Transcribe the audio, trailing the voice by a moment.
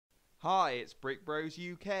Hi, it's Brick Bros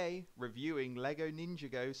UK reviewing LEGO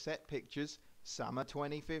Ninjago set pictures summer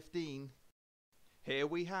 2015. Here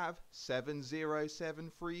we have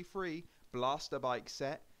 70733 Blaster Bike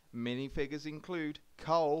set. Minifigures include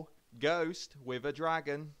Cole, Ghost with a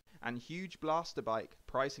dragon, and huge blaster bike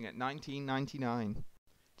pricing at $19.99.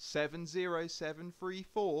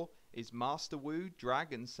 70734 is Master Wu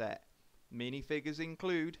Dragon set. Minifigures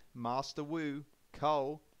include Master Wu,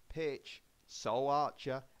 Cole, Pitch, Soul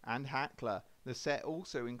Archer, and Hackler. The set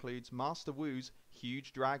also includes Master Wu's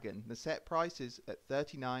Huge Dragon. The set prices at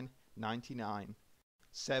 $39.99.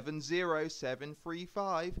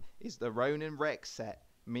 70735 is the Ronin Rex set.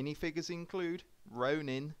 Minifigures include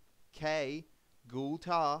Ronin, K,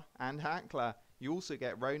 Gultar, and Hackler. You also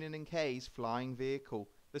get Ronin and K's flying vehicle.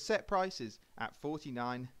 The set prices at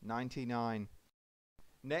 $49.99.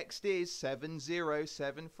 Next is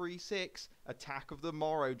 70736 Attack of the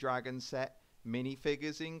Morrow Dragon set.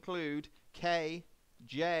 Minifigures include K,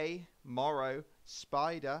 J, Morrow,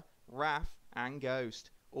 Spider, Raph, and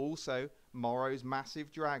Ghost. Also, Morrow's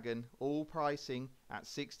Massive Dragon, all pricing at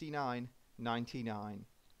 $69.99.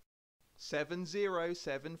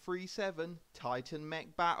 70737 Titan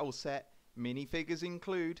Mech Battle set. Minifigures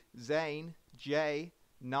include Zane, Jay,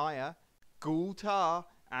 Naya, Gultar,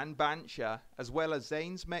 and Bancha, as well as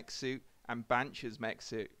Zane's mech suit and Bancha's mech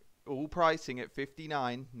suit, all pricing at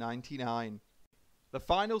 $59.99. The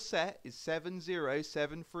final set is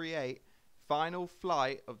 70738 Final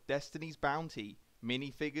Flight of Destiny's Bounty.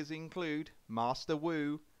 Minifigures include Master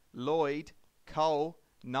Wu, Lloyd, Cole,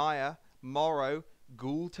 Naya, Morrow,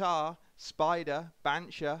 Gultar, Spider,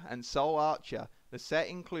 Bancha, and Soul Archer. The set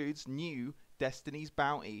includes new Destiny's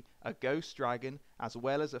Bounty, a ghost dragon, as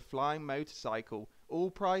well as a flying motorcycle,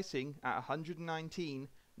 all pricing at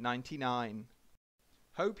 $119.99.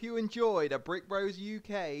 Hope you enjoyed a Brick Bros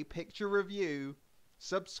UK picture review.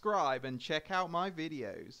 Subscribe and check out my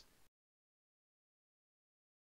videos.